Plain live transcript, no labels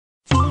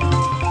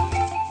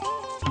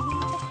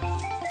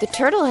The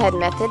Turtlehead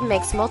method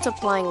makes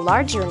multiplying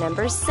larger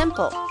numbers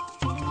simple.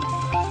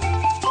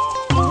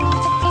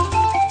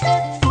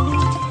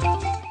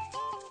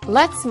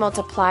 Let's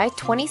multiply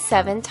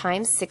 27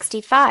 times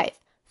 65.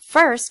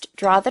 First,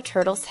 draw the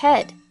turtle's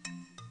head.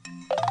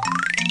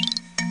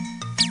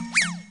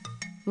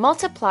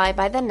 Multiply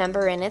by the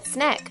number in its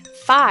neck,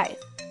 5.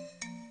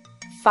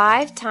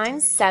 5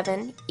 times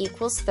 7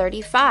 equals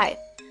 35.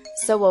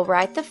 So we'll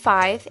write the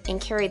 5 and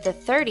carry the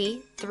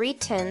 30 3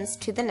 tens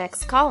to the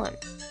next column.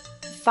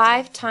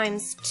 5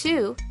 times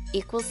 2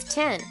 equals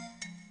 10,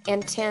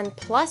 and 10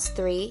 plus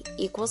 3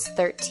 equals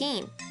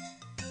 13.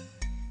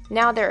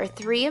 Now there are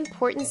 3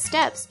 important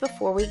steps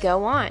before we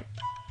go on.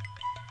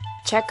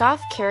 Check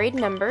off carried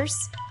numbers,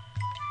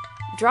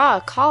 draw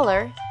a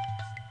collar,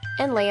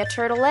 and lay a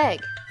turtle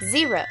egg,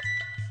 0.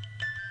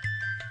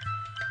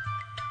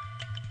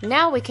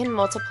 Now we can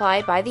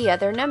multiply by the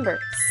other number,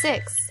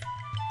 6.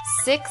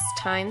 6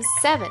 times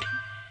 7.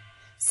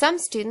 Some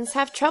students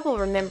have trouble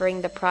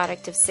remembering the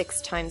product of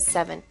 6 times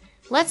 7.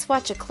 Let's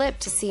watch a clip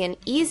to see an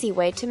easy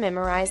way to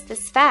memorize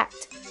this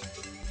fact.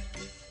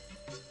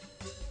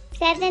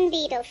 7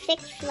 beetles,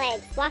 6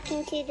 legs,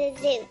 walking to the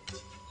zoo.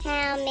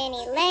 How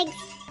many legs?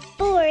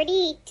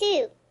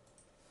 42.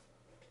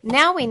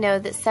 Now we know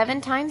that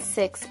 7 times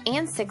 6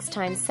 and 6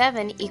 times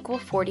 7 equal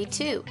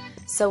 42,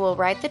 so we'll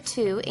write the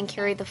 2 and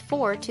carry the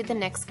 4 to the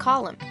next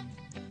column.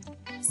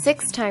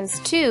 6 times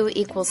 2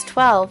 equals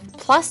 12,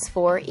 plus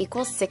 4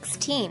 equals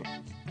 16.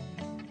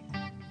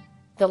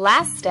 The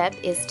last step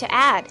is to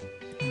add.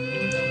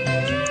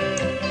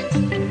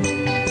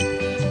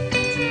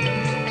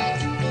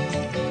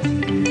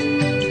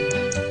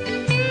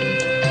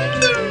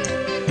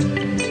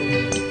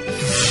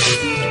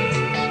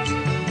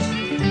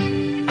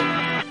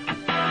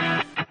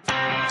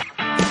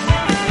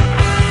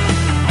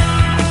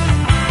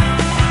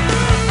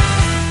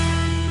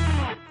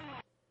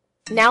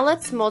 Now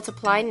let's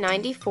multiply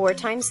 94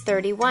 times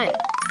 31.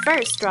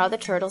 First, draw the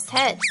turtle's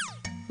head.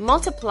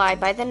 Multiply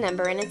by the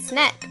number in its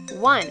neck,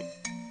 1.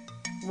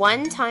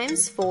 1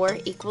 times 4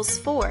 equals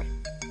 4.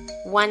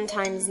 1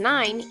 times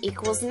 9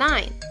 equals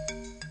 9.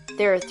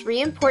 There are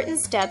 3 important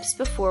steps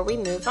before we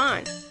move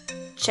on.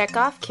 Check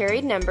off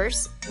carried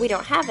numbers. We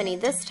don't have any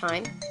this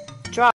time.